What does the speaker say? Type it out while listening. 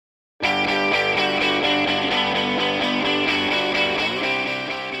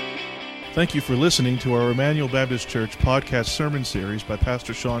Thank you for listening to our Emmanuel Baptist Church podcast sermon series by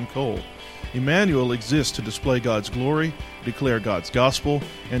Pastor Sean Cole. Emmanuel exists to display God's glory, declare God's gospel,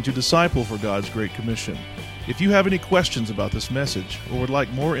 and to disciple for God's Great Commission. If you have any questions about this message or would like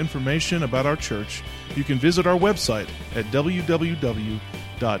more information about our church, you can visit our website at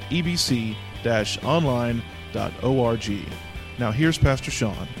www.ebc-online.org. Now here's Pastor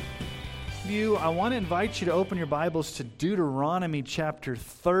Sean. I want to invite you to open your Bibles to Deuteronomy chapter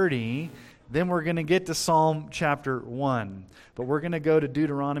 30. Then we're going to get to Psalm chapter 1. But we're going to go to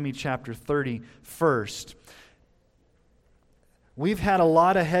Deuteronomy chapter 30 first. We've had a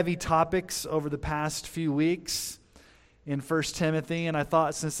lot of heavy topics over the past few weeks in 1 Timothy, and I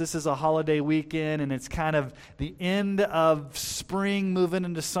thought since this is a holiday weekend and it's kind of the end of spring moving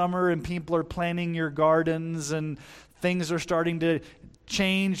into summer and people are planting your gardens and things are starting to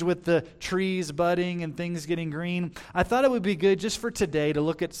change with the trees budding and things getting green, I thought it would be good just for today to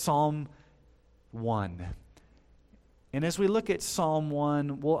look at Psalm 1. And as we look at Psalm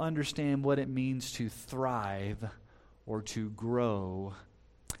 1, we'll understand what it means to thrive or to grow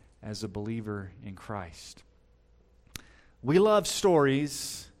as a believer in Christ. We love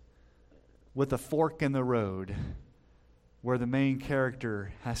stories with a fork in the road where the main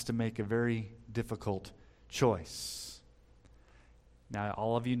character has to make a very difficult choice. Now,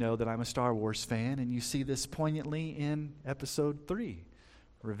 all of you know that I'm a Star Wars fan, and you see this poignantly in Episode 3,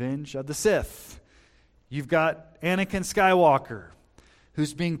 Revenge of the Sith. You've got Anakin Skywalker,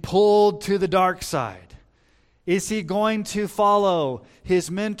 who's being pulled to the dark side. Is he going to follow his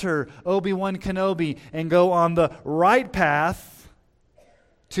mentor, Obi-Wan Kenobi, and go on the right path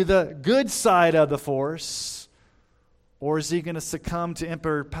to the good side of the Force? Or is he going to succumb to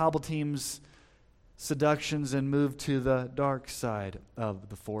Emperor Palpatine's seductions and move to the dark side of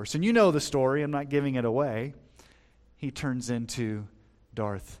the Force? And you know the story. I'm not giving it away. He turns into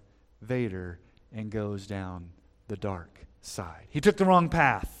Darth Vader and goes down the dark side. He took the wrong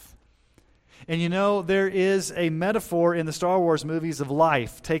path. And you know, there is a metaphor in the Star Wars movies of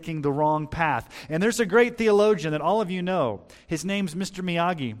life taking the wrong path. And there's a great theologian that all of you know. His name's Mr.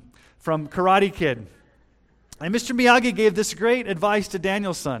 Miyagi from Karate Kid. And Mr. Miyagi gave this great advice to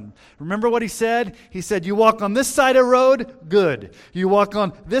Daniel-san. Remember what he said? He said, you walk on this side of the road, good. You walk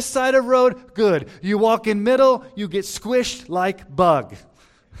on this side of the road, good. You walk in middle, you get squished like bug.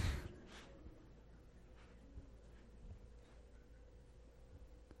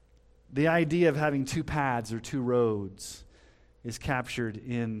 The idea of having two paths or two roads is captured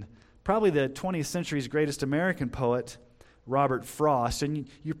in probably the 20th century's greatest American poet, Robert Frost, and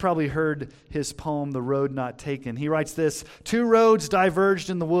you probably heard his poem, The Road Not Taken. He writes this: two roads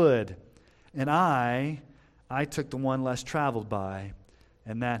diverged in the wood, and I took the one less traveled by,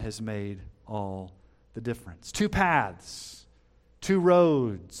 and that has made all the difference. Two paths, two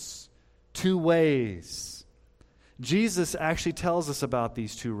roads, two ways. Jesus actually tells us about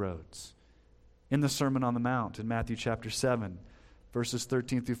these two roads in the Sermon on the Mount in Matthew chapter 7, verses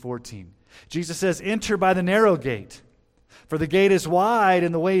 13 through 14. Jesus says, enter by the narrow gate. For the gate is wide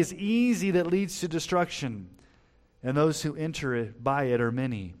and the way is easy that leads to destruction, and those who enter it by it are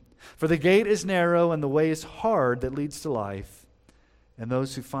many. For the gate is narrow and the way is hard that leads to life, and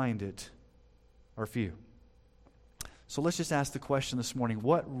those who find it are few. So let's just ask the question this morning,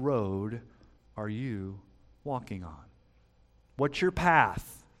 what road are you walking on? What's your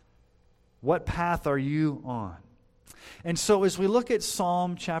path? What path are you on? And so as we look at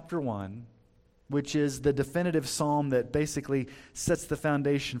Psalm chapter 1, which is the definitive psalm that basically sets the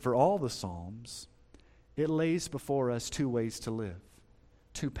foundation for all the psalms, it lays before us two ways to live,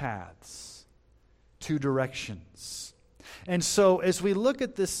 two paths, two directions. And so as we look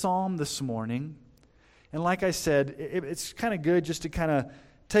at this psalm this morning, and like I said, it's kind of good just to kind of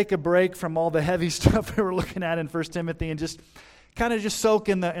take a break from all the heavy stuff we were looking at in 1 Timothy and just kind of just soak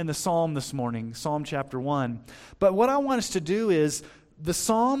in the psalm this morning, Psalm chapter 1. But what I want us to do is, the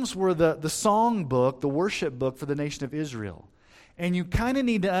Psalms were the song book, the worship book for the nation of Israel. And you kind of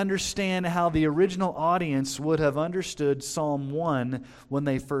need to understand how the original audience would have understood Psalm 1 when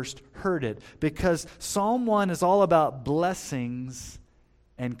they first heard it. Because Psalm 1 is all about blessings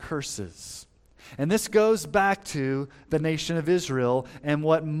and curses. And this goes back to the nation of Israel and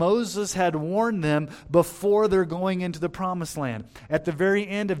what Moses had warned them before they're going into the promised land. At the very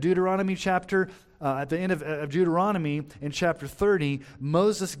end of Deuteronomy at the end of Deuteronomy in chapter 30,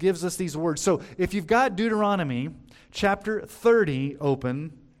 Moses gives us these words. So if you've got Deuteronomy chapter 30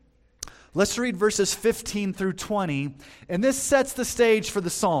 open, let's read verses 15 through 20. And this sets the stage for the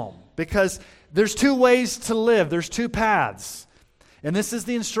psalm because there's two ways to live. There's two paths. And this is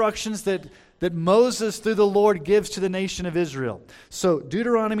the instructions that Moses, through the Lord, gives to the nation of Israel. So,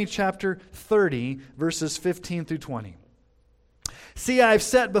 Deuteronomy chapter 30, verses 15 through 20. See, I have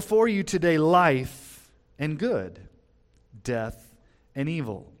set before you today life and good, death and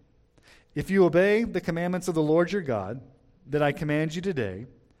evil. If you obey the commandments of the Lord your God, that I command you today,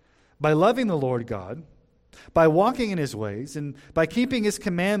 by loving the Lord God, by walking in His ways, and by keeping His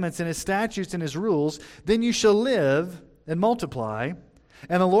commandments and His statutes and His rules, then you shall live and multiply,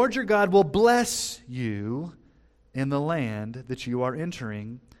 and the Lord your God will bless you in the land that you are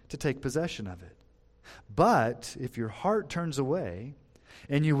entering to take possession of it. But if your heart turns away,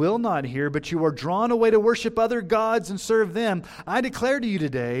 and you will not hear, but you are drawn away to worship other gods and serve them, I declare to you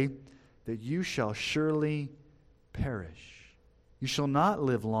today that you shall surely perish. You shall not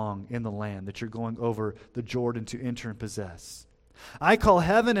live long in the land that you're going over the Jordan to enter and possess. I call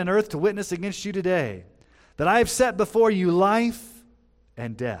heaven and earth to witness against you today that I have set before you life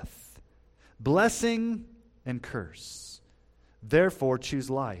and death, blessing and curse. Therefore choose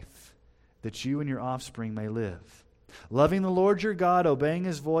life, that you and your offspring may live, loving the Lord your God, obeying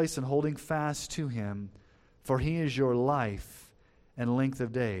His voice and holding fast to Him, for He is your life and length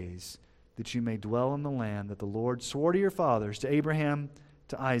of days, that you may dwell in the land that the Lord swore to your fathers, to Abraham,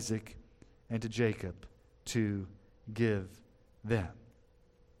 to Isaac, and to Jacob, to give them.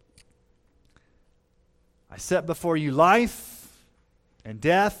 I set before you life and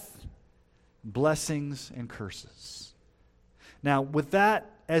death, blessings and curses. Now, with that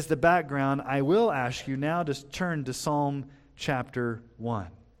as the background, I will ask you now to turn to Psalm chapter 1.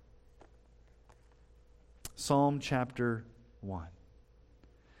 Psalm chapter 1.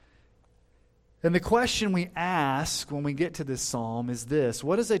 And the question we ask when we get to this psalm is this: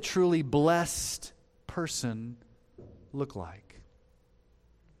 what does a truly blessed person look like?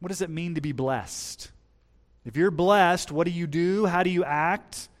 What does it mean to be blessed? If you're blessed, what do you do? How do you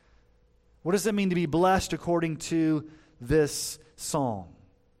act? What does it mean to be blessed according to this psalm?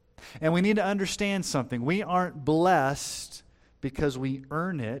 And we need to understand something. We aren't blessed because we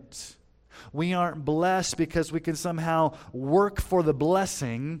earn it. We aren't blessed because we can somehow work for the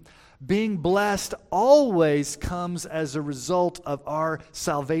blessing. Being blessed always comes as a result of our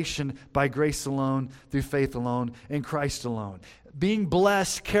salvation by grace alone, through faith alone, in Christ alone. Being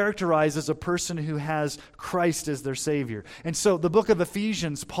blessed characterizes a person who has Christ as their Savior. And so the book of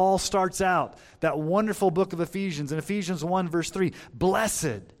Ephesians, Paul starts out that wonderful book of Ephesians in Ephesians 1 verse 3.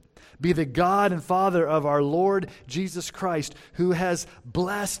 Blessed be the God and Father of our Lord Jesus Christ, who has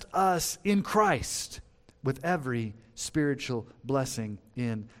blessed us in Christ with every spiritual blessing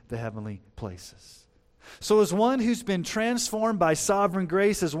in the heavenly places. So as one who's been transformed by sovereign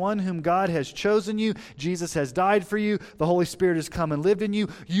grace, as one whom God has chosen you, Jesus has died for you, the Holy Spirit has come and lived in you,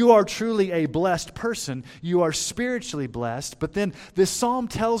 you are truly a blessed person. You are spiritually blessed. But then this psalm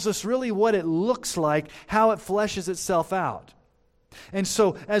tells us really what it looks like, how it fleshes itself out. And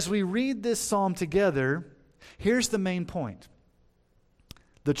so as we read this psalm together, here's the main point.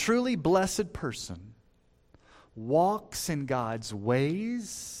 The truly blessed person walks in God's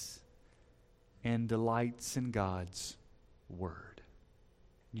ways and delights in God's word.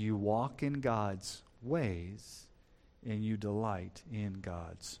 You walk in God's ways and you delight in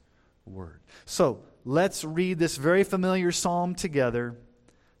God's word. So let's read this very familiar psalm together.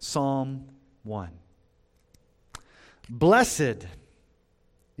 Psalm 1. Blessed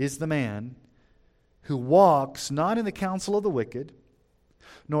is the man who walks not in the counsel of the wicked,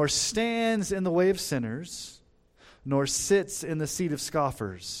 nor stands in the way of sinners, nor sits in the seat of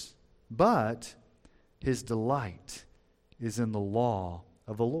scoffers, but his delight is in the law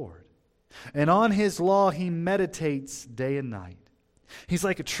of the Lord. And on his law he meditates day and night. He's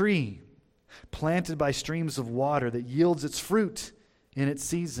like a tree planted by streams of water that yields its fruit in its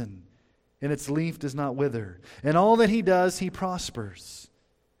season, and its leaf does not wither. And all that he does, he prospers.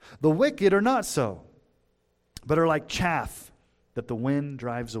 The wicked are not so, but are like chaff that the wind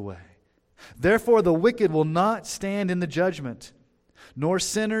drives away. Therefore the wicked will not stand in the judgment, nor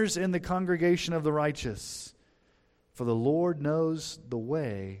sinners in the congregation of the righteous. For the Lord knows the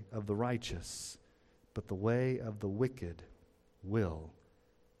way of the righteous, but the way of the wicked will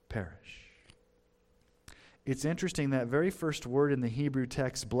perish. It's interesting, that very first word in the Hebrew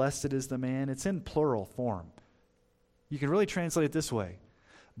text, blessed is the man, it's in plural form. You can really translate it this way: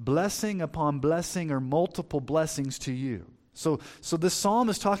 blessing upon blessing, or multiple blessings to you. So this psalm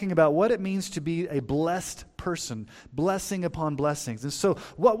is talking about what it means to be a blessed person, blessing upon blessings. And so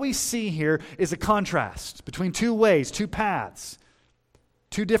what we see here is a contrast between two ways, two paths,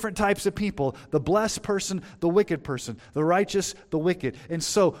 two different types of people: the blessed person, the wicked person, the righteous, the wicked. And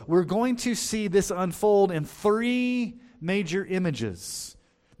so we're going to see this unfold in three major images,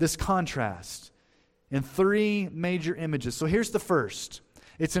 this contrast, in 3 major images. So here's the first.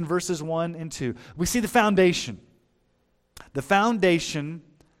 It's in verses 1 and 2. We see the foundation. The foundation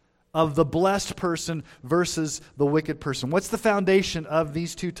of the blessed person versus the wicked person. What's the foundation of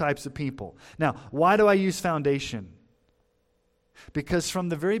these two types of people? Now, why do I use foundation? Because from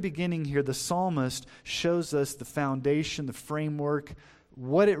the very beginning here, the psalmist shows us the foundation, the framework,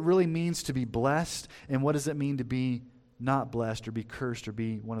 what it really means to be blessed, and what does it mean to be not blessed or be cursed or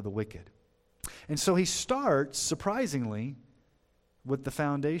be one of the wicked. And so he starts, surprisingly, with the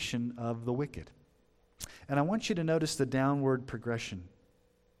foundation of the wicked. And I want you to notice the downward progression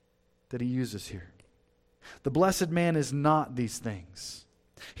that he uses here. The blessed man is not these things.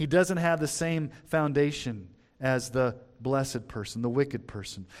 He doesn't have the same foundation as the blessed person, the wicked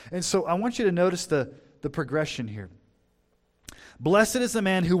person. And so I want you to notice the progression here. Blessed is the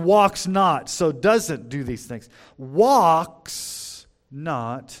man who walks not, so doesn't do these things. Walks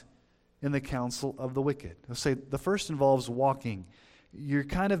not in the counsel of the wicked. I'll say the first involves walking. You're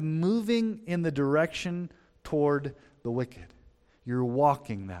kind of moving in the direction toward the wicked. You're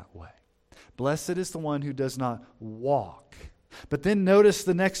walking that way. Blessed is the one who does not walk. But then notice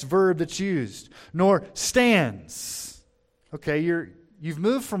the next verb that's used. Nor stands. Okay, you've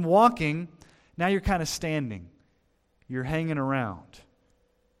moved from walking, now you're kind of standing. You're hanging around.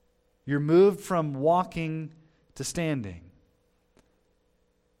 You're moved from walking to standing.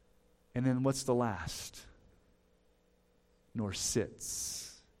 And then what's the last? Nor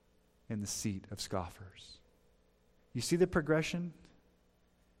sits in the seat of scoffers. You see the progression?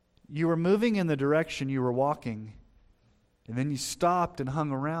 You were moving in the direction you were walking, and then you stopped and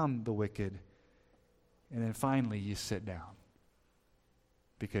hung around the wicked, and then finally you sit down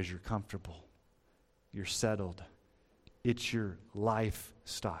because you're comfortable. You're settled. It's your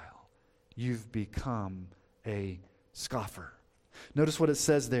lifestyle. You've become a scoffer. Notice what it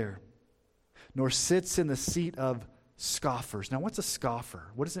says there. Nor sits in the seat of scoffers. Now, what's a scoffer?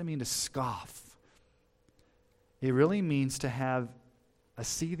 What does it mean to scoff? It really means to have a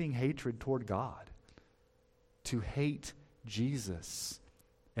seething hatred toward God, to hate Jesus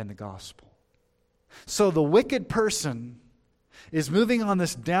and the gospel. So the wicked person is moving on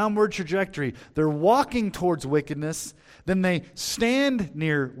this downward trajectory. They're walking towards wickedness, then they stand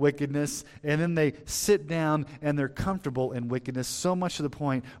near wickedness, and then they sit down and they're comfortable in wickedness, so much to the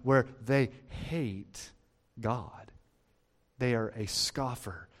point where they hate God. They are a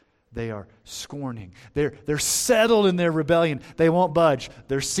scoffer. They are scorning. They're settled in their rebellion. They won't budge.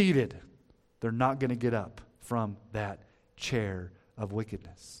 They're seated. They're not going to get up from that chair of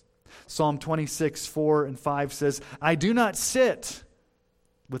wickedness. Psalm 26, 4 and 5 says, I do not sit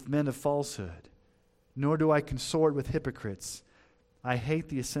with men of falsehood, nor do I consort with hypocrites. I hate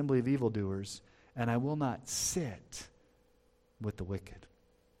the assembly of evildoers, and I will not sit with the wicked.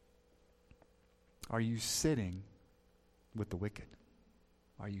 Are you sitting with the wicked?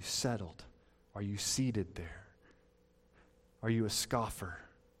 Are you settled? Are you seated there? Are you a scoffer?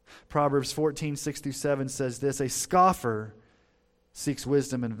 Proverbs 14, 6 through 7 says this, a scoffer seeks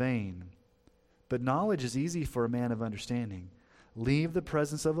wisdom in vain, but knowledge is easy for a man of understanding. Leave the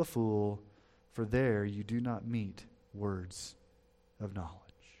presence of a fool, for there you do not meet words of knowledge.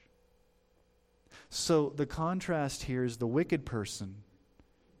 So the contrast here is the wicked person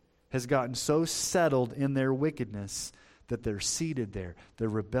has gotten so settled in their wickedness that they're seated there. They're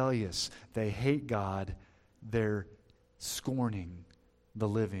rebellious. They hate God. They're scorning the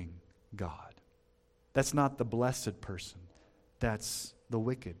living God. That's not the blessed person. That's the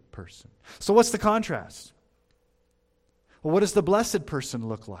wicked person. So what's the contrast? Well, what does the blessed person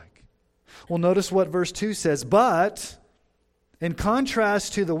look like? Well, notice what verse 2 says. But, in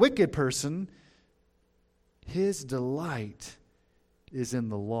contrast to the wicked person, his delight is in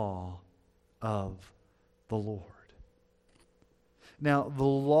the law of the Lord. Now, the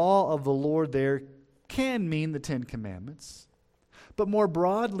law of the Lord there can mean the Ten Commandments. But more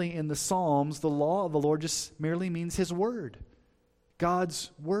broadly in the Psalms, the law of the Lord just merely means His Word. God's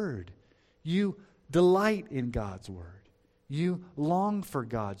Word. You delight in God's Word. You long for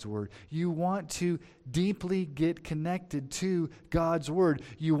God's Word. You want to deeply get connected to God's Word.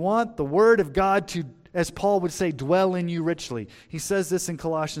 You want the Word of God to, as Paul would say, dwell in you richly. He says this in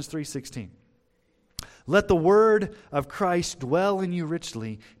Colossians 3:16. Let the word of Christ dwell in you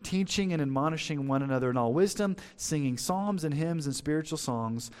richly, teaching and admonishing one another in all wisdom, singing psalms and hymns and spiritual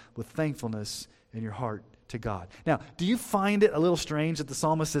songs with thankfulness in your heart to God. Now, do you find it a little strange that the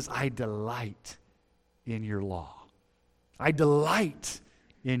psalmist says, I delight in your law? I delight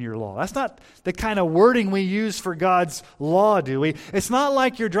in your law. That's not the kind of wording we use for God's law, do we? It's not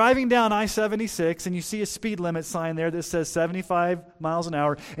like you're driving down I-76 and you see a speed limit sign there that says 75 miles an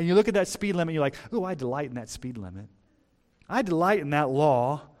hour, and you look at that speed limit and you're like, ooh, I delight in that speed limit. I delight in that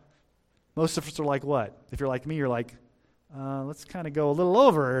law. Most of us are like what? If you're like me, you're like, let's kind of go a little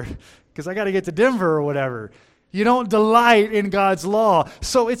over because I got to get to Denver or whatever. You don't delight in God's law.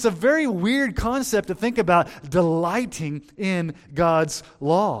 So it's a very weird concept to think about delighting in God's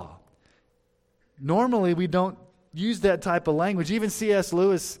law. Normally, we don't use that type of language. Even C.S.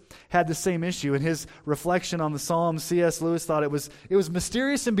 Lewis had the same issue. In his reflection on the Psalms, C.S. Lewis thought it was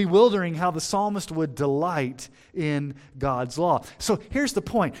mysterious and bewildering how the psalmist would delight in God's law. So here's the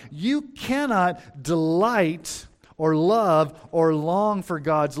point. You cannot delight or love or long for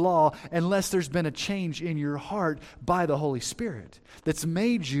God's law unless there's been a change in your heart by the Holy Spirit that's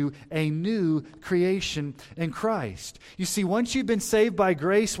made you a new creation in Christ. You see, once you've been saved by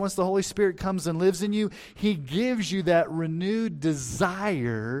grace, once the Holy Spirit comes and lives in you, He gives you that renewed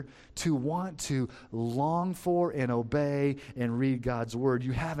desire to want to long for and obey and read God's Word.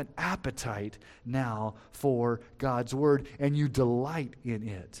 You have an appetite now for God's Word, and you delight in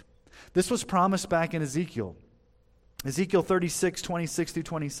it. This was promised back in Ezekiel. Ezekiel 36, 26 through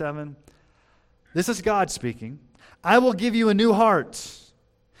 27. This is God speaking. I will give you a new heart,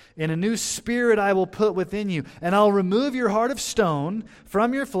 and a new spirit I will put within you. And I'll remove your heart of stone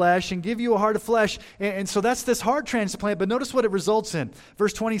from your flesh and give you a heart of flesh. And so that's this heart transplant. But notice what it results in.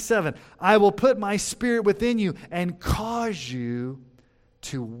 Verse 27. I will put my spirit within you and cause you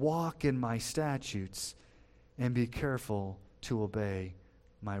to walk in my statutes and be careful to obey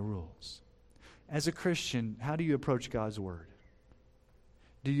my rules. As a Christian, how do you approach God's Word?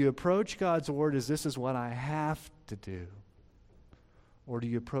 Do you approach God's Word as this is what I have to do? Or do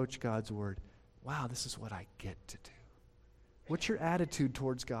you approach God's Word, wow, this is what I get to do? What's your attitude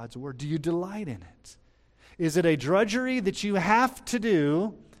towards God's Word? Do you delight in it? Is it a drudgery that you have to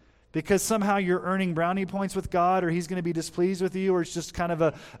do because somehow you're earning brownie points with God, or He's going to be displeased with you, or it's just kind of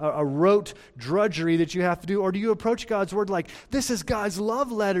a rote drudgery that you have to do? Or do you approach God's Word like, this is God's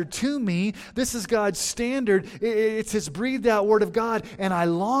love letter to me, this is God's standard, it's His breathed out Word of God, and I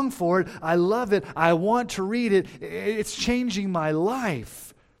long for it, I love it, I want to read it, it's changing my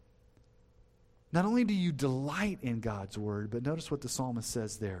life. Not only do you delight in God's Word, but notice what the psalmist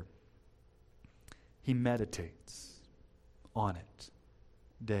says there. He meditates on it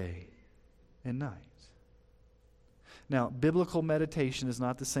day and night. Now, biblical meditation is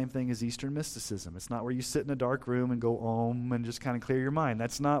not the same thing as Eastern mysticism. It's not where you sit in a dark room and go om and just kind of clear your mind.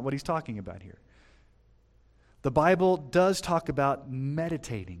 That's not what he's talking about here. The Bible does talk about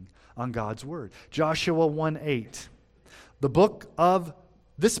meditating on God's Word. Joshua 1:8.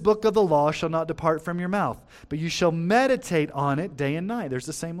 This book of the law shall not depart from your mouth, but you shall meditate on it day and night. There's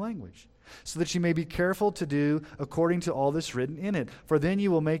the same language. So that you may be careful to do according to all that's written in it. For then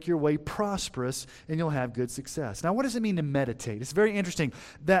you will make your way prosperous and you'll have good success. Now, what does it mean to meditate? It's very interesting.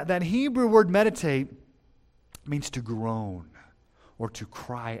 That Hebrew word meditate means to groan or to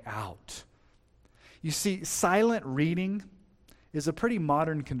cry out. You see, silent reading is a pretty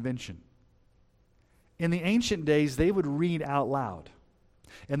modern convention. In the ancient days, they would read out loud.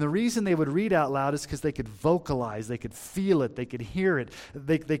 And the reason they would read out loud is because they could vocalize, they could feel it, they could hear it,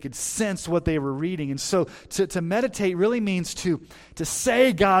 they could sense what they were reading. And so to meditate really means to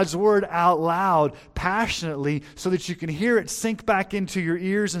say God's Word out loud, passionately, so that you can hear it sink back into your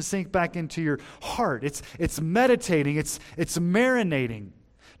ears and sink back into your heart. It's meditating, it's marinating.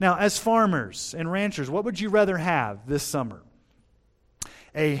 Now, as farmers and ranchers, what would you rather have this summer?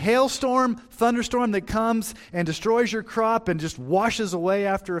 A hailstorm, thunderstorm that comes and destroys your crop and just washes away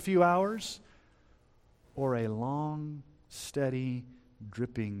after a few hours? Or a long, steady,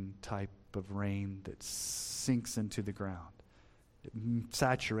 dripping type of rain that sinks into the ground? It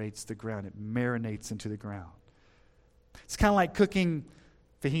saturates the ground. It marinates into the ground. It's kind of like cooking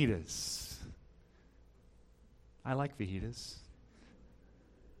fajitas. I like fajitas.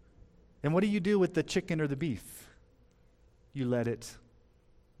 And what do you do with the chicken or the beef? You let it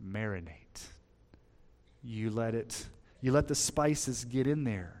marinate. You let the spices get in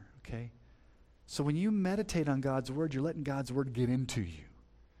there, okay? So when you meditate on God's Word, you're letting God's Word get into you.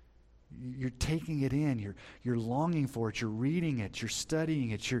 You're taking it in. You're longing for it. You're reading it. You're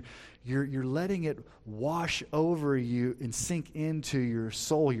studying it. You're letting it wash over you and sink into your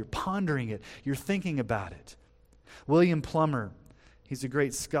soul. You're pondering it. You're thinking about it. William Plummer, he's a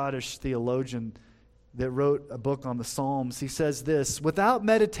great Scottish theologian that wrote a book on the Psalms. He says this: without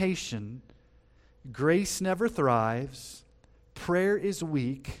meditation, grace never thrives, prayer is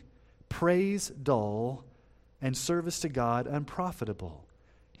weak, praise dull, and service to God unprofitable.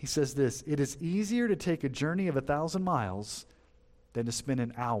 He says this, "It is easier to take a journey of 1,000 miles than to spend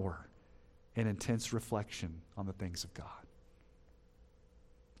an hour in intense reflection on the things of God."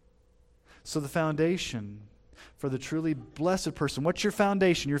 So the foundation for the truly blessed person, what's your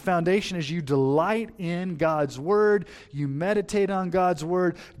foundation? Your foundation is you delight in God's Word, you meditate on God's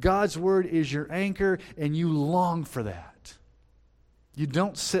Word, God's Word is your anchor, and you long for that. You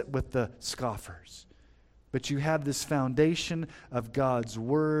don't sit with the scoffers, but you have this foundation of God's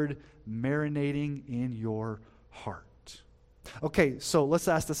Word marinating in your heart. Okay, so let's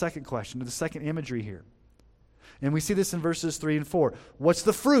ask the second question, the second imagery here. And we see this in verses 3 and 4. What's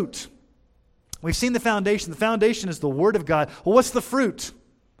the fruit? We've seen the foundation. The foundation is the Word of God. Well, what's the fruit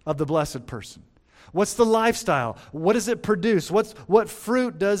of the blessed person? What's the lifestyle? What does it produce? What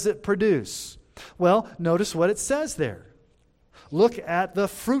fruit does it produce? Well, notice what it says there. Look at the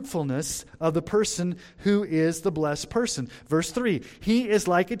fruitfulness of the person who is the blessed person. Verse 3, he is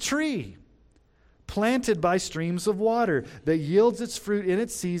like a tree planted by streams of water that yields its fruit in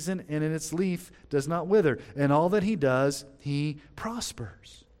its season, and in its leaf does not wither. And all that he does, he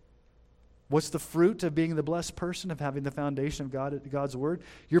prospers. What's the fruit of being the blessed person, of having the foundation of God's Word?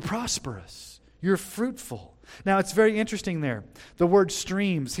 You're prosperous. You're fruitful. Now, it's very interesting there. The word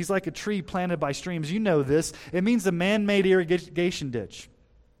streams, he's like a tree planted by streams. You know this. It means a man-made irrigation ditch.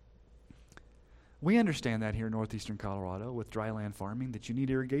 We understand that here in northeastern Colorado with dry land farming, that you need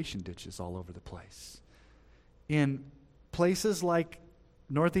irrigation ditches all over the place. In places like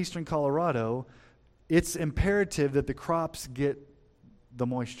northeastern Colorado, it's imperative that the crops get the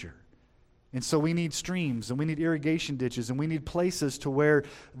moisture. And so we need streams, and we need irrigation ditches, and we need places to where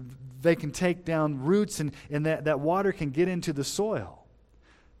they can take down roots and that water can get into the soil.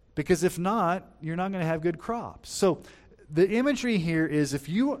 Because if not, you're not going to have good crops. So the imagery here is if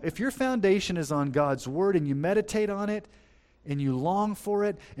your foundation is on God's Word and you meditate on it and you long for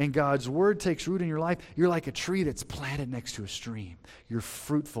it and God's Word takes root in your life, you're like a tree that's planted next to a stream. You're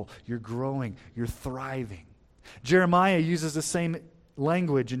fruitful, you're growing, you're thriving. Jeremiah uses the same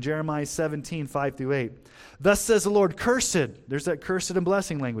language in Jeremiah 17, 5-8. Thus says the Lord, cursed, there's that cursed and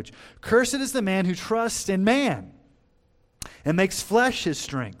blessing language. Cursed is the man who trusts in man and makes flesh his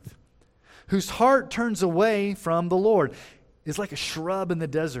strength, whose heart turns away from the Lord, is like a shrub in the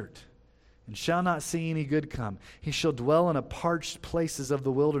desert, and shall not see any good come. He shall dwell in a parched places of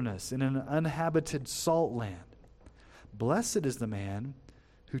the wilderness, in an uninhabited salt land. Blessed is the man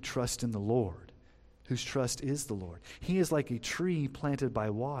who trusts in the Lord, whose trust is the Lord. He is like a tree planted by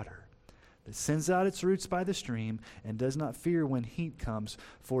water, that sends out its roots by the stream, and does not fear when heat comes,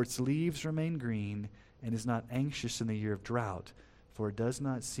 for its leaves remain green, and is not anxious in the year of drought, for it does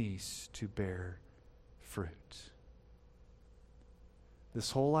not cease to bear fruit.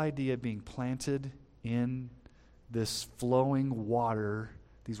 This whole idea of being planted in this flowing water,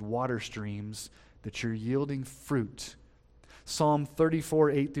 these water streams, that you're yielding fruit. Psalm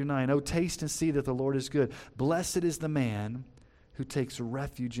 34, 8-9. Oh, taste and see that the Lord is good. Blessed is the man who takes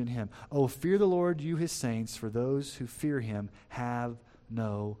refuge in him. Oh, fear the Lord, you his saints, for those who fear him have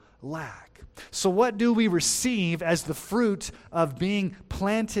no lack. So what do we receive as the fruit of being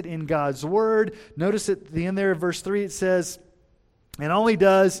planted in God's Word? Notice at the end there of verse 3 it says, and all he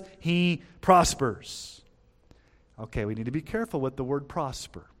does, he prospers. Okay, we need to be careful with the word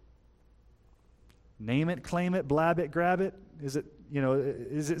prosper. Name it, claim it, blab it, grab it. Is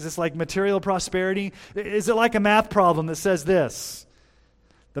this like material prosperity? Is it like a math problem that says this?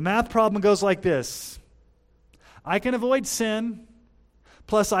 The math problem goes like this. I can avoid sin,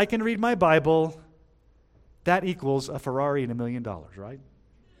 plus I can read my Bible. That equals a Ferrari and $1 million, right?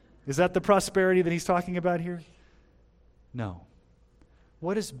 Is that the prosperity that he's talking about here? No.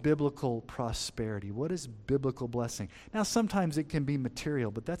 What is biblical prosperity? What is biblical blessing? Now, sometimes it can be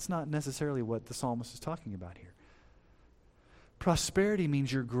material, but that's not necessarily what the psalmist is talking about here. Prosperity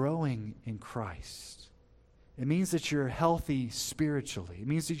means you're growing in Christ. It means that you're healthy spiritually. It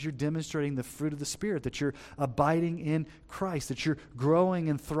means that you're demonstrating the fruit of the Spirit, that you're abiding in Christ, that you're growing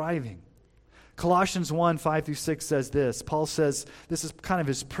and thriving. Colossians 1, 5-6 says this. Paul says, this is kind of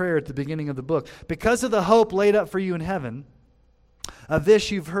his prayer at the beginning of the book. Because of the hope laid up for you in heaven, of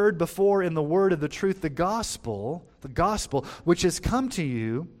this you've heard before in the word of the truth, the gospel, which has come to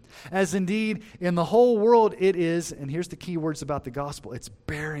you, as indeed in the whole world it is, and here's the key words about the gospel, it's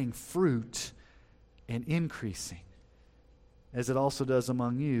bearing fruit and increasing, as it also does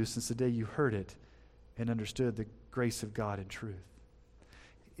among you since the day you heard it and understood the grace of God in truth.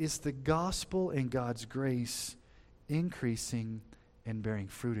 Is the gospel and God's grace increasing and bearing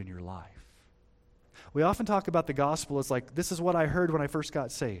fruit in your life? We often talk about the gospel as like, this is what I heard when I first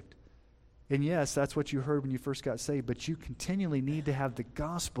got saved. And yes, that's what you heard when you first got saved, but you continually need to have the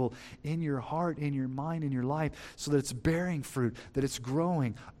gospel in your heart, in your mind, in your life, so that it's bearing fruit, that it's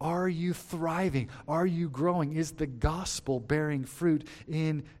growing. Are you thriving? Are you growing? Is the gospel bearing fruit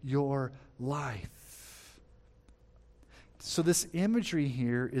in your life? So this imagery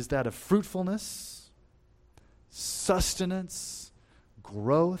here is that of fruitfulness, sustenance,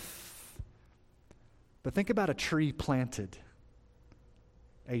 growth. But think about a tree planted.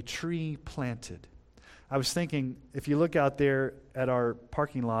 A tree planted. I was thinking, if you look out there at our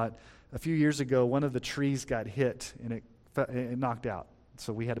parking lot, a few years ago, one of the trees got hit and it knocked out.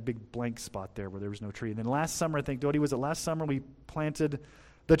 So we had a big blank spot there where there was no tree. And then last summer, I think, Dodie, was it last summer we planted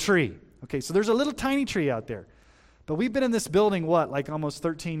the tree? Okay, so there's a little tiny tree out there. But we've been in this building, like almost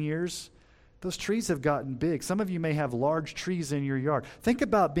 13 years? Those trees have gotten big. Some of you may have large trees in your yard. Think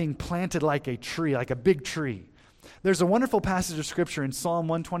about being planted like a tree, like a big tree. There's a wonderful passage of Scripture in Psalm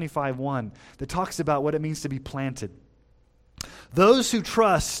 125:1 that talks about what it means to be planted. Those who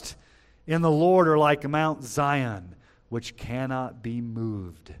trust in the Lord are like Mount Zion, which cannot be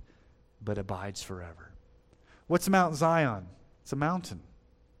moved, but abides forever. What's Mount Zion? It's a mountain.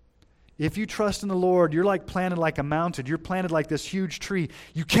 If you trust in the Lord, you're like planted like a mountain. You're planted like this huge tree.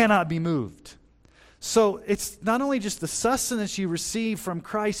 You cannot be moved. So it's not only just the sustenance you receive from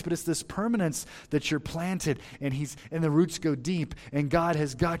Christ, but it's this permanence that you're planted and the roots go deep and God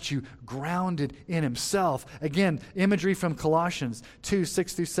has got you grounded in Himself. Again, imagery from Colossians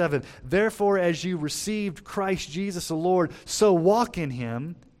 2:6-7. Therefore, as you received Christ Jesus the Lord, so walk in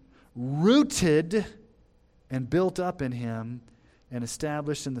Him, rooted and built up in Him, and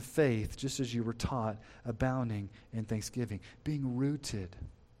established in the faith, just as you were taught, abounding in thanksgiving. Being rooted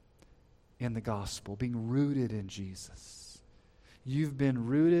in the gospel, being rooted in Jesus. You've been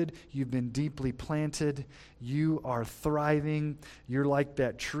rooted, you've been deeply planted, you are thriving. You're like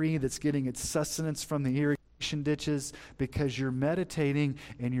that tree that's getting its sustenance from the irrigation ditches because you're meditating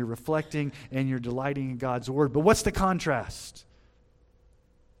and you're reflecting and you're delighting in God's word. But what's the contrast?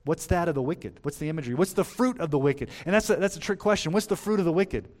 What's that of the wicked? What's the imagery? What's the fruit of the wicked? And that's a trick question. What's the fruit of the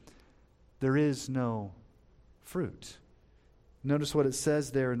wicked? There is no fruit. Notice what it says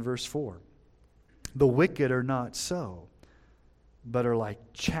there in verse 4. The wicked are not so, but are like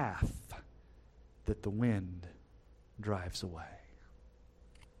chaff that the wind drives away.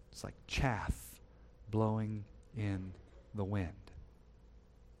 It's like chaff blowing in the wind.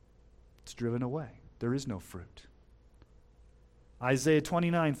 It's driven away. There is no fruit. Isaiah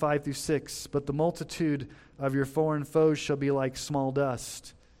 29:5-6. But the multitude of your foreign foes shall be like small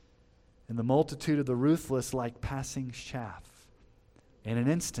dust, and the multitude of the ruthless like passing chaff. In an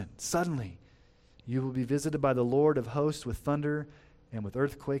instant, suddenly, you will be visited by the Lord of hosts with thunder and with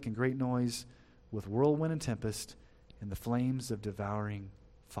earthquake and great noise, with whirlwind and tempest, and the flames of devouring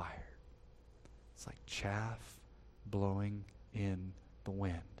fire. It's like chaff blowing in the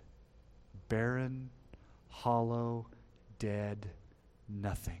wind. Barren, hollow, dead,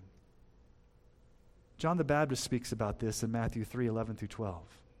 nothing. John the Baptist speaks about this in Matthew 3:11-12.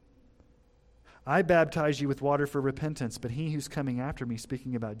 I baptize you with water for repentance, but he who's coming after me,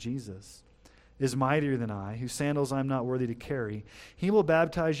 speaking about Jesus, is mightier than I, whose sandals I'm not worthy to carry. He will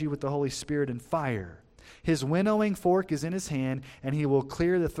baptize you with the Holy Spirit and fire. His winnowing fork is in his hand, and he will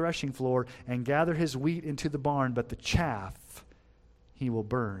clear the threshing floor and gather his wheat into the barn, but the chaff he will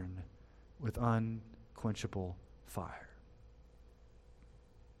burn with unquenchable fire.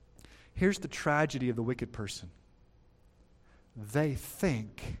 Here's the tragedy of the wicked person. They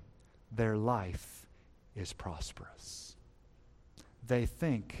think their life is prosperous. They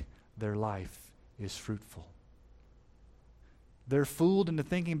think their life is fruitful. They're fooled into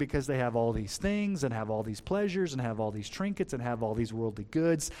thinking because they have all these things and have all these pleasures and have all these trinkets and have all these worldly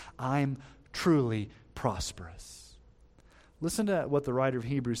goods, I'm truly prosperous. Listen to what the writer of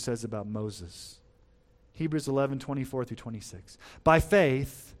Hebrews says about Moses. Hebrews 11:24-26. By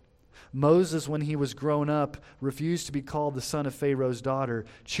faith, Moses, when he was grown up, refused to be called the son of Pharaoh's daughter,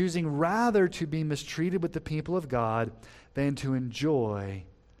 choosing rather to be mistreated with the people of God than to enjoy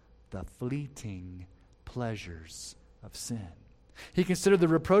the fleeting pleasures of sin. He considered the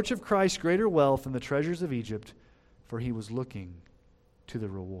reproach of Christ greater wealth than the treasures of Egypt, for he was looking to the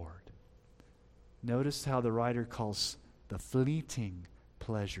reward. Notice how the writer calls the fleeting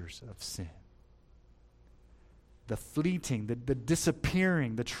pleasures of sin. The fleeting, the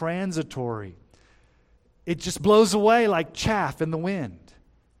disappearing, the transitory. It just blows away like chaff in the wind.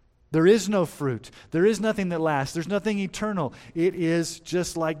 There is no fruit. There is nothing that lasts. There's nothing eternal. It is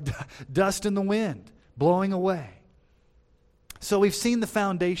just like dust in the wind, blowing away. So we've seen the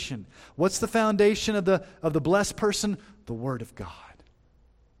foundation. What's the foundation of the blessed person? The Word of God.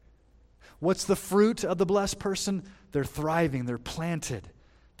 What's the fruit of the blessed person? They're thriving, they're planted,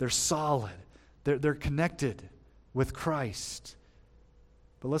 they're solid, they're connected with Christ.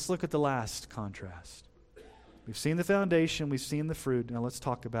 But let's look at the last contrast. We've seen the foundation, we've seen the fruit. Now let's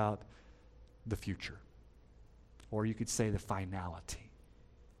talk about the future. Or you could say the finality.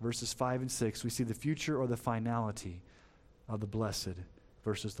 Verses 5 and 6, we see the future or the finality of the blessed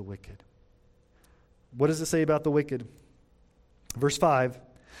versus the wicked. What does it say about the wicked? Verse 5,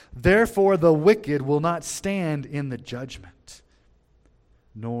 therefore the wicked will not stand in the judgment,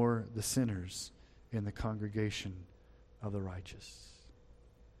 nor the sinners in the congregation of the righteous.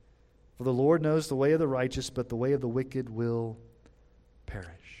 For the Lord knows the way of the righteous, but the way of the wicked will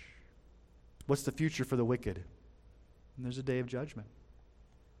perish. What's the future for the wicked? And there's a day of judgment.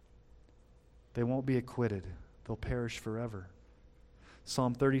 They won't be acquitted. They'll perish forever.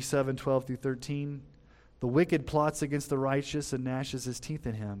 Psalm 37, 12 through 13. The wicked plots against the righteous and gnashes his teeth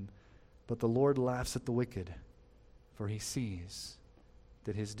at him, but the Lord laughs at the wicked, for he sees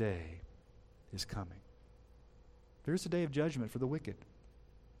that his day is coming. There's a day of judgment for the wicked.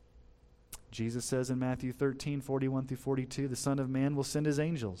 Jesus says in Matthew 13, 41 through 42, the Son of Man will send his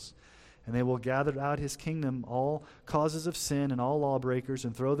angels, and they will gather out his kingdom all causes of sin and all lawbreakers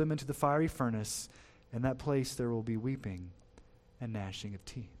and throw them into the fiery furnace. In that place there will be weeping and gnashing of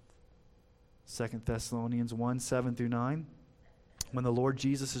teeth. 2 Thessalonians 1, 7 through 9. When the Lord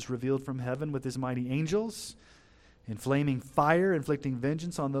Jesus is revealed from heaven with his mighty angels, in flaming fire, inflicting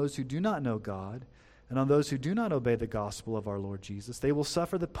vengeance on those who do not know God, and on those who do not obey the gospel of our Lord Jesus, they will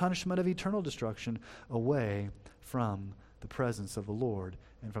suffer the punishment of eternal destruction away from the presence of the Lord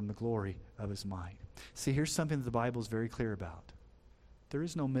and from the glory of his might. See, here's something that the Bible is very clear about. There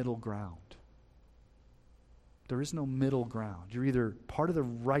is no middle ground. There is no middle ground. You're either part of the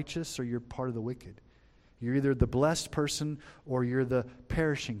righteous or you're part of the wicked. You're either the blessed person or you're the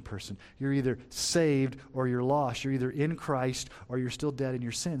perishing person. You're either saved or you're lost. You're either in Christ or you're still dead in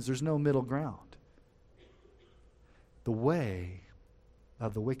your sins. There's no middle ground. The way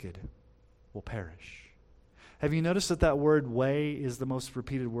of the wicked will perish. Have you noticed that word way is the most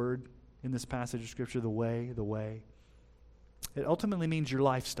repeated word in this passage of Scripture? The way, the way. It ultimately means your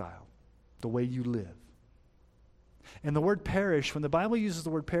lifestyle, the way you live. And the word perish, when the Bible uses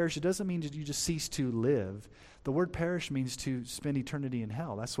the word perish, it doesn't mean that you just cease to live. The word perish means to spend eternity in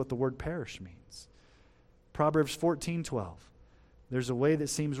hell. That's what the word perish means. Proverbs 14:12. There's a way that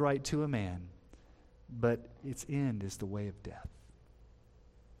seems right to a man, but its end is the way of death.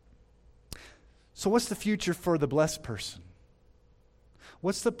 So what's the future for the blessed person?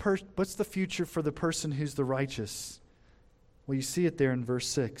 What's the future for the person who's the righteous? Well, you see it there in verse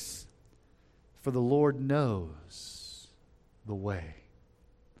 6. For the Lord knows the way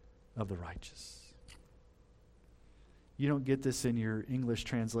of the righteous. You don't get this in your English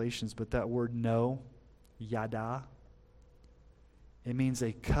translations, but that word know, yada, it means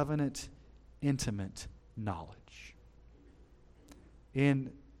a covenant, intimate knowledge.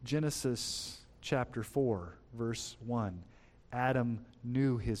 In Genesis chapter 4, verse 1, Adam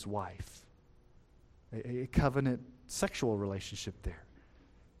knew his wife. A covenant sexual relationship there.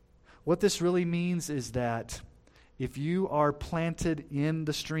 What this really means is that if you are planted in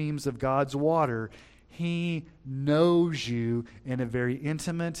the streams of God's water, he knows you in a very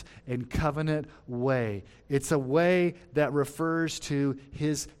intimate and covenant way. It's a way that refers to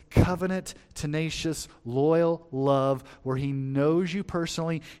his covenant, tenacious, loyal love where he knows you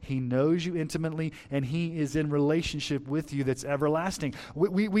personally, he knows you intimately, and he is in relationship with you that's everlasting.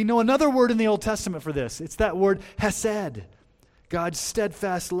 We know another word in the Old Testament for this. It's that word hesed, God's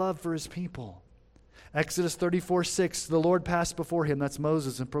steadfast love for his people. Exodus 34:6, the Lord passed before him, that's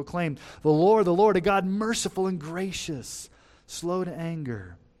Moses, and proclaimed, the Lord, a God merciful and gracious, slow to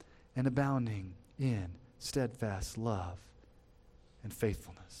anger, and abounding in steadfast love and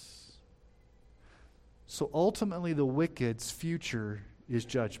faithfulness. So ultimately the wicked's future is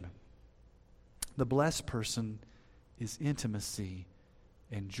judgment. The blessed person is intimacy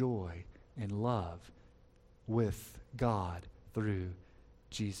and joy and love with God through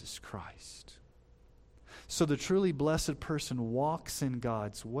Jesus Christ. So the truly blessed person walks in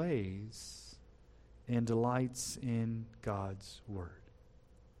God's ways and delights in God's word.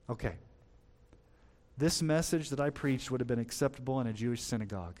 Okay. This message that I preached would have been acceptable in a Jewish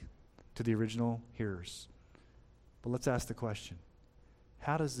synagogue to the original hearers. But let's ask the question,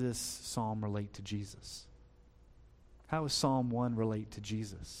 how does this psalm relate to Jesus? How does Psalm 1 relate to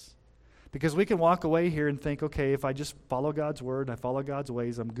Jesus? Because we can walk away here and think, okay, if I just follow God's word, I follow God's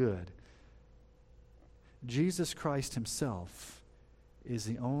ways, I'm good. Jesus Christ himself is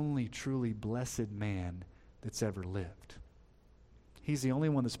the only truly blessed man that's ever lived. He's the only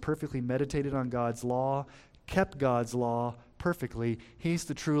one that's perfectly meditated on God's law, kept God's law perfectly. He's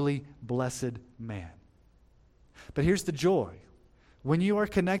the truly blessed man. But here's the joy. When you are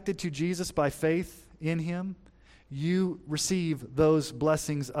connected to Jesus by faith in him, you receive those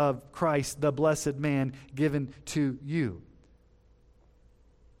blessings of Christ, the blessed man, given to you.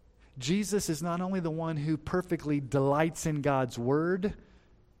 Jesus is not only the one who perfectly delights in God's word,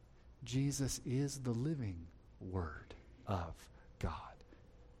 Jesus is the living word of God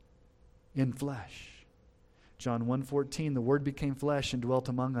in flesh. John 1:14, the Word became flesh and dwelt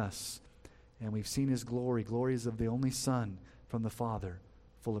among us, and we've seen his glory. Glory is of the only Son from the Father,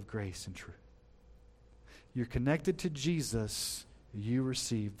 full of grace and truth. You're connected to Jesus, you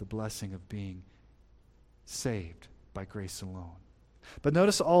receive the blessing of being saved by grace alone. But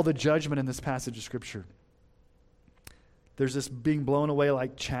notice all the judgment in this passage of Scripture. There's this being blown away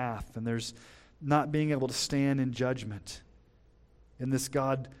like chaff, and there's not being able to stand in judgment, and this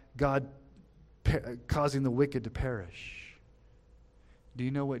God causing the wicked to perish. Do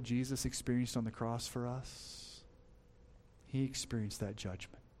you know what Jesus experienced on the cross for us? He experienced that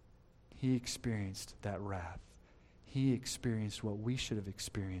judgment. He experienced that wrath. He experienced what we should have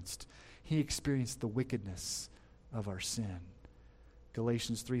experienced. He experienced the wickedness of our sin.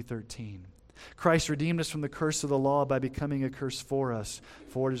 Galatians 3:13. Christ redeemed us from the curse of the law by becoming a curse for us.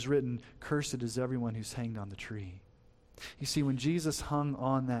 For it is written, "Cursed is everyone who's hanged on the tree." You see, when Jesus hung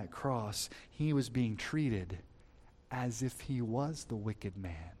on that cross, he was being treated as if he was the wicked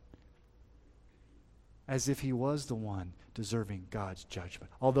man, as if he was the one deserving God's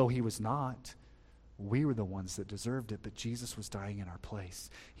judgment. Although he was not, we were the ones that deserved it, but Jesus was dying in our place.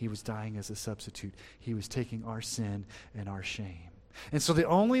 He was dying as a substitute. He was taking our sin and our shame. And so the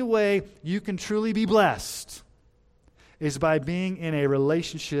only way you can truly be blessed is by being in a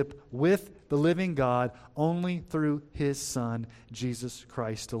relationship with the living God only through his Son, Jesus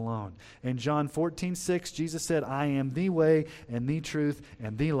Christ alone. In John 14:6, Jesus said, "I am the way and the truth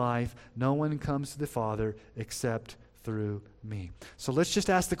and the life. No one comes to the Father except through me." So let's just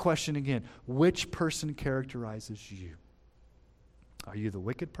ask the question again. Which person characterizes you? Are you the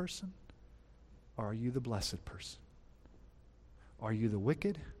wicked person, or are you the blessed person? Are you the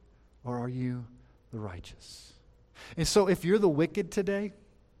wicked, or are you the righteous? And so if you're the wicked today,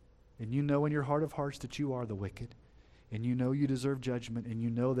 and you know in your heart of hearts that you are the wicked, and you know you deserve judgment, and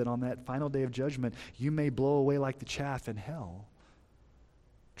you know that on that final day of judgment, you may blow away like the chaff in hell,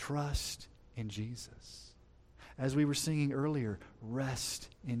 trust in Jesus. As we were singing earlier, rest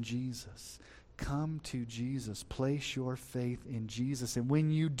in Jesus. Come to Jesus. Place your faith in Jesus. And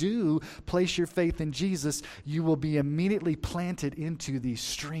when you do place your faith in Jesus, you will be immediately planted into these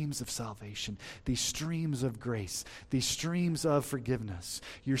streams of salvation, these streams of grace, these streams of forgiveness.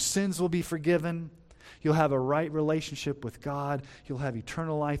 Your sins will be forgiven. You'll have a right relationship with God. You'll have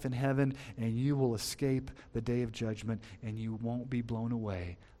eternal life in heaven, and you will escape the day of judgment, and you won't be blown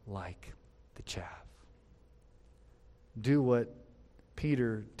away like the chaff. Do what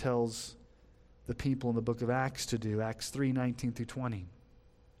Peter tells the people in the book of Acts to do, Acts 3:19-20.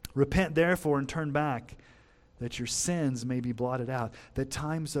 Repent therefore and turn back, that your sins may be blotted out, that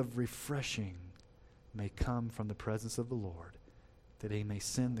times of refreshing may come from the presence of the Lord, that he may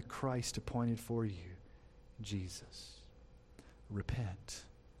send the Christ appointed for you, Jesus. Repent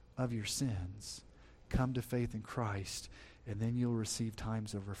of your sins, come to faith in Christ, and then you'll receive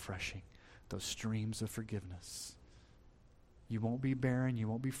times of refreshing, those streams of forgiveness. You won't be barren. You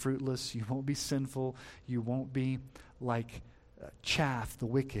won't be fruitless. You won't be sinful. You won't be like chaff, the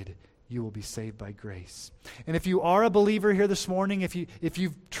wicked. You will be saved by grace. And if you are a believer here this morning, if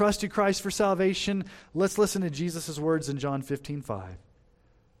you've trusted Christ for salvation, let's listen to Jesus' words in John 15:5.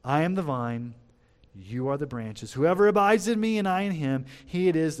 I am the vine, you are the branches. Whoever abides in me and I in him, he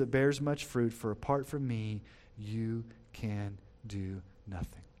it is that bears much fruit, for apart from me, you can do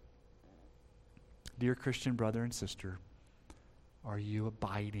nothing. Dear Christian brother and sister, are you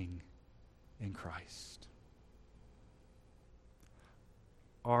abiding in Christ?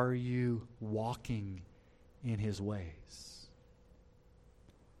 Are you walking in his ways?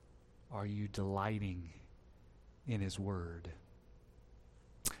 Are you delighting in his word?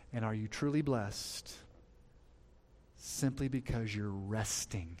 And are you truly blessed simply because you're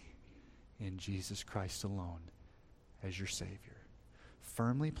resting in Jesus Christ alone as your Savior?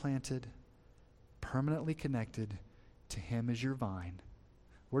 Firmly planted, permanently connected to him as your vine.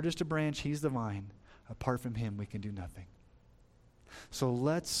 We're just a branch, he's the vine. Apart from him, we can do nothing. So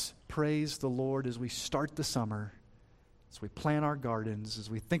let's praise the Lord as we start the summer, as we plant our gardens, as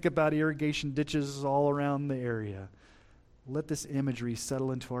we think about irrigation ditches all around the area. Let this imagery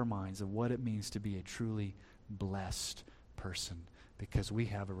settle into our minds of what it means to be a truly blessed person, because we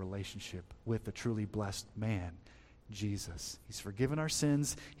have a relationship with a truly blessed man, Jesus. He's forgiven our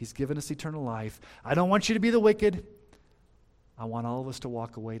sins. He's given us eternal life. I don't want you to be the wicked. I want all of us to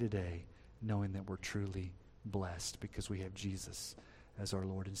walk away today knowing that we're truly blessed because we have Jesus as our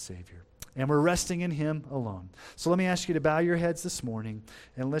Lord and Savior. And we're resting in Him alone. So let me ask you to bow your heads this morning,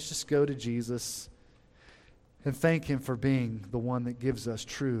 and let's just go to Jesus and thank Him for being the one that gives us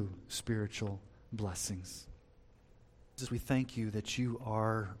true spiritual blessings. Jesus, we thank You that You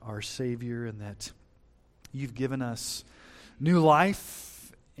are our Savior and that You've given us new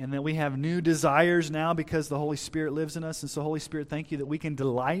life and that we have new desires now because the Holy Spirit lives in us. And so, Holy Spirit, thank You that we can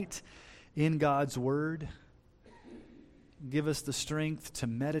delight in God's Word. Give us the strength to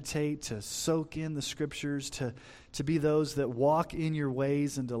meditate, to soak in the Scriptures, to be those that walk in Your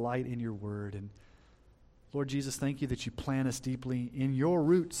ways and delight in Your Word. And Lord Jesus, thank You that You plant us deeply in Your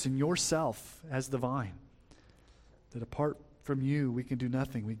roots, in Yourself as the vine. That apart from You, we can do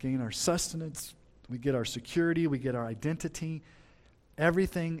nothing. We gain our sustenance, we get our security, we get our identity.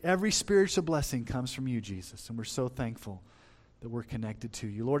 Everything, every spiritual blessing comes from You, Jesus. And we're so thankful that we're connected to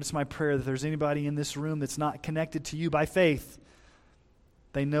You. Lord, it's my prayer that there's anybody in this room that's not connected to You by faith.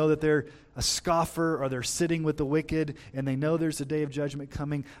 They know that they're a scoffer or they're sitting with the wicked and they know there's a day of judgment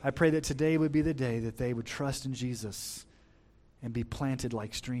coming. I pray that today would be the day that they would trust in Jesus and be planted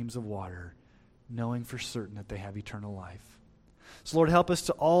like streams of water, knowing for certain that they have eternal life. So Lord, help us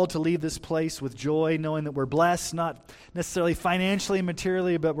to leave this place with joy, knowing that we're blessed, not necessarily financially and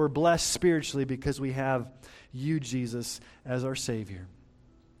materially, but we're blessed spiritually because we have You, Jesus, as our Savior.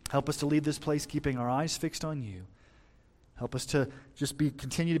 Help us to leave this place keeping our eyes fixed on You. Help us to just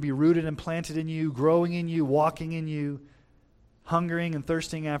continue to be rooted and planted in You, growing in You, walking in You, hungering and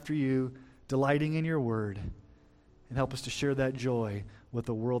thirsting after You, delighting in Your Word. And help us to share that joy with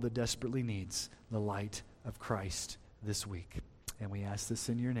a world that desperately needs the light of Christ this week. And we ask this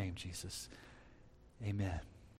in Your name, Jesus. Amen.